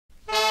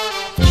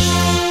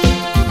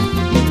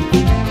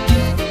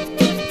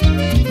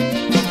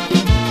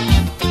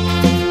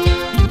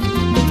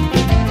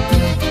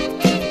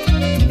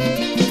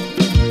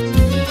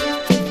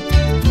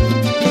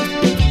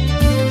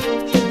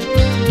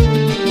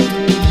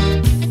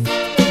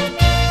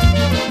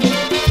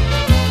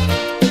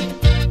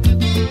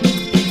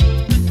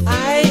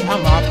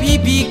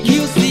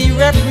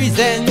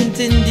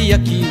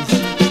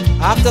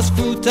After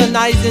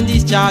scrutinizing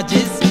these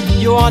charges,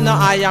 Your Honor,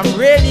 I am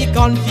really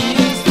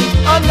confused.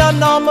 Under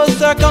normal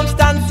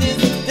circumstances,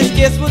 this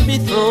case would be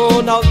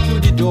thrown out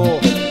through the door.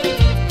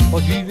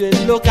 But we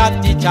will look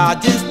at the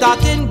charges,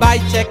 starting by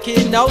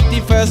checking out the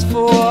first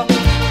four.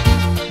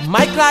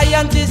 My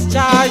client is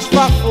charged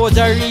for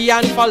forgery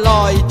and for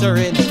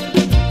loitering,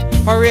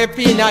 for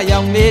raping a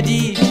young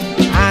lady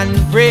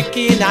and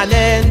breaking and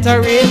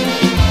entering.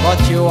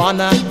 But Your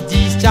Honor,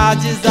 these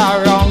charges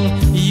are wrong.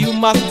 You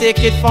must take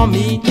it from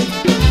me.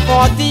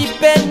 For the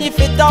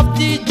benefit of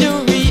the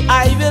jury,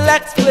 I will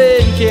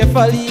explain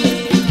carefully.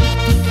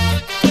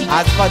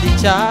 As for the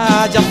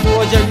charge of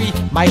forgery,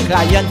 my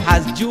client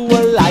has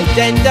dual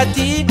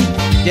identity.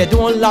 They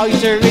don't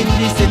loiter in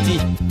the city,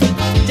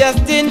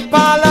 just in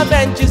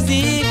Parliament you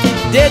see.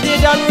 They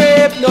didn't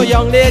rape no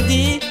young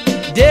lady,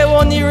 they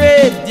only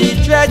raped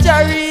the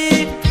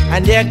Treasury.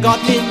 And they got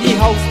in the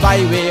house by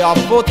way of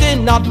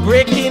voting, not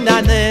breaking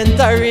and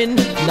entering.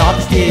 Not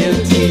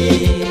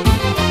guilty.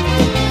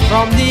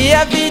 From the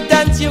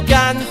evidence you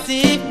can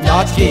see,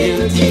 not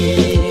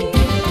guilty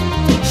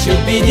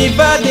should be the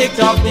verdict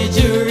of the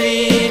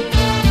jury.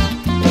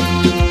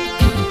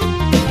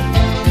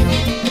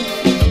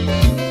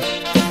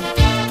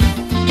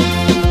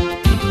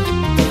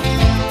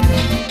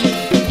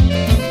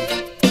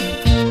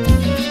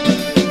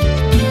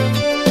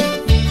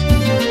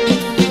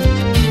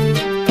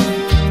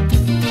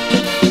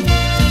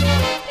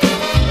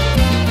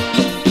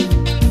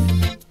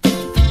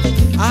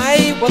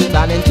 I was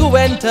planning to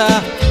enter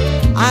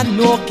a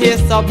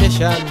no-case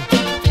submission,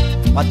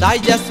 but I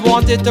just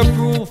wanted to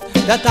prove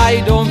that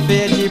I don't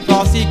fear the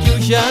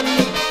prosecution.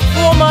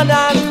 Women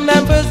and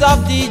members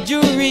of the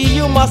jury,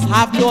 you must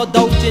have no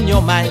doubt in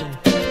your mind.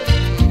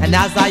 And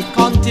as I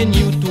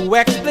continue to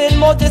explain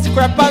more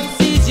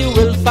discrepancies you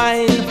will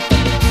find,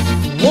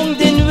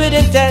 wounding with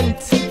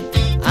intent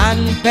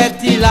and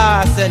petty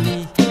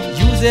larceny,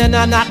 using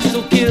an axe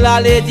to kill a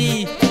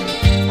lady,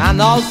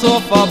 and also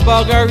for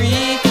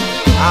buggery.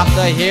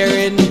 After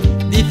hearing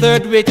the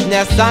third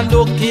witness and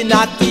looking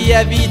at the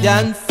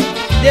evidence,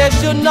 there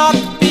should not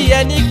be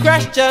any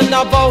question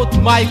about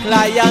my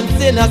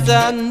client's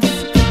innocence.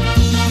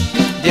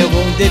 They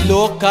wounded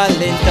local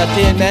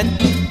entertainment,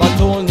 but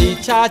only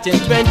charging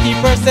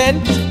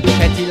 20%.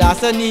 Petty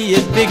larceny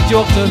is big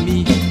joke to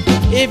me.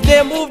 If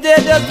they move, they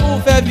just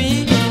move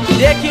heavy.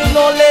 They kill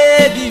no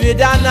lady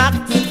with an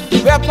axe.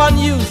 The weapon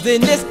used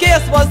in this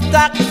case was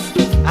tax.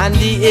 And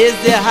the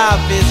ace they have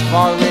is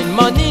foreign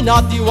money,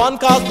 not the one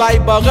caused by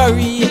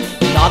buggery.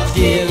 Not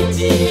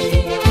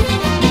guilty.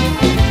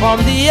 From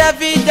the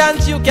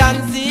evidence you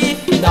can see,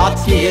 not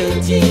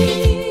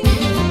guilty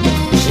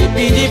should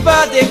be the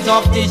verdict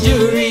of the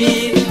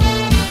jury.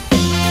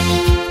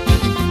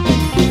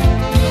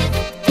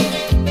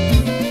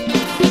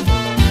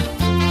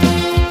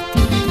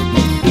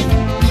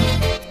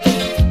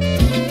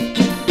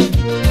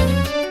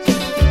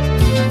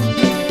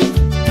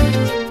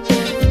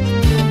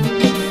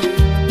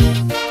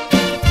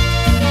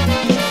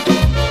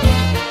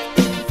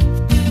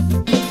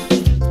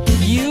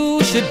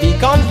 Should be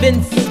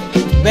convinced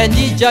when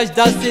the judge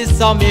does his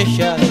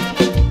summation.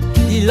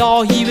 The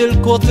law he will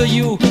quote to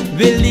you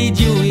will lead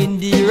you in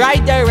the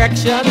right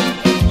direction.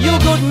 You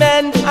good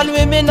men and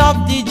women of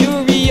the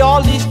jury,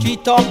 all the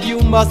street talk you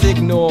must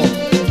ignore.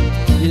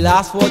 The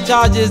last four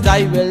charges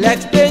I will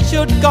explain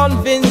should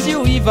convince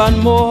you even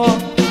more.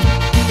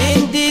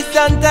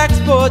 Indecent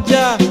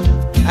exposure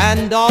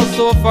and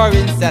also for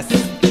incest,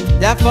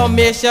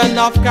 defamation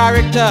of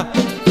character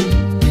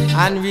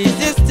and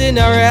resisting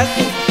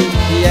arrest.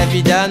 The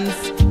evidence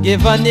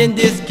given in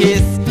this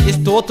case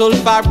is total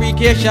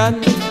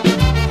fabrication,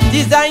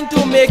 designed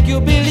to make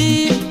you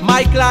believe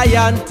my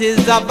client is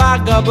a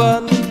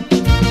vagabond.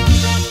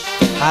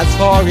 As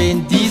for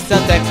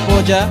indecent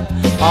exposure,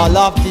 all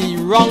of the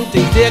wrong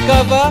things they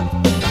cover.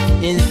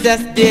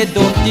 Incest they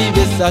don't deal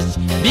with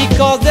such,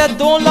 because they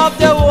don't love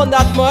their own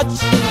that much.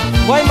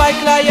 Why my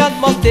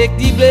client must take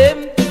the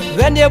blame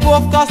when they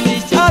both cost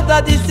each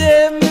other the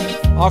same?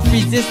 Of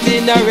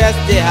resisting arrest,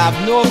 they have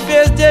no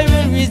fears, they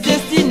will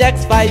resist the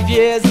next 5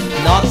 years.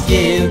 Not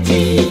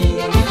guilty.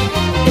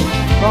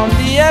 From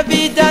the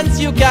evidence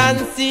you can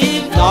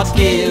see, not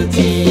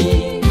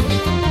guilty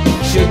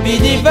should be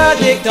the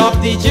verdict of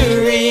the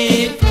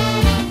jury.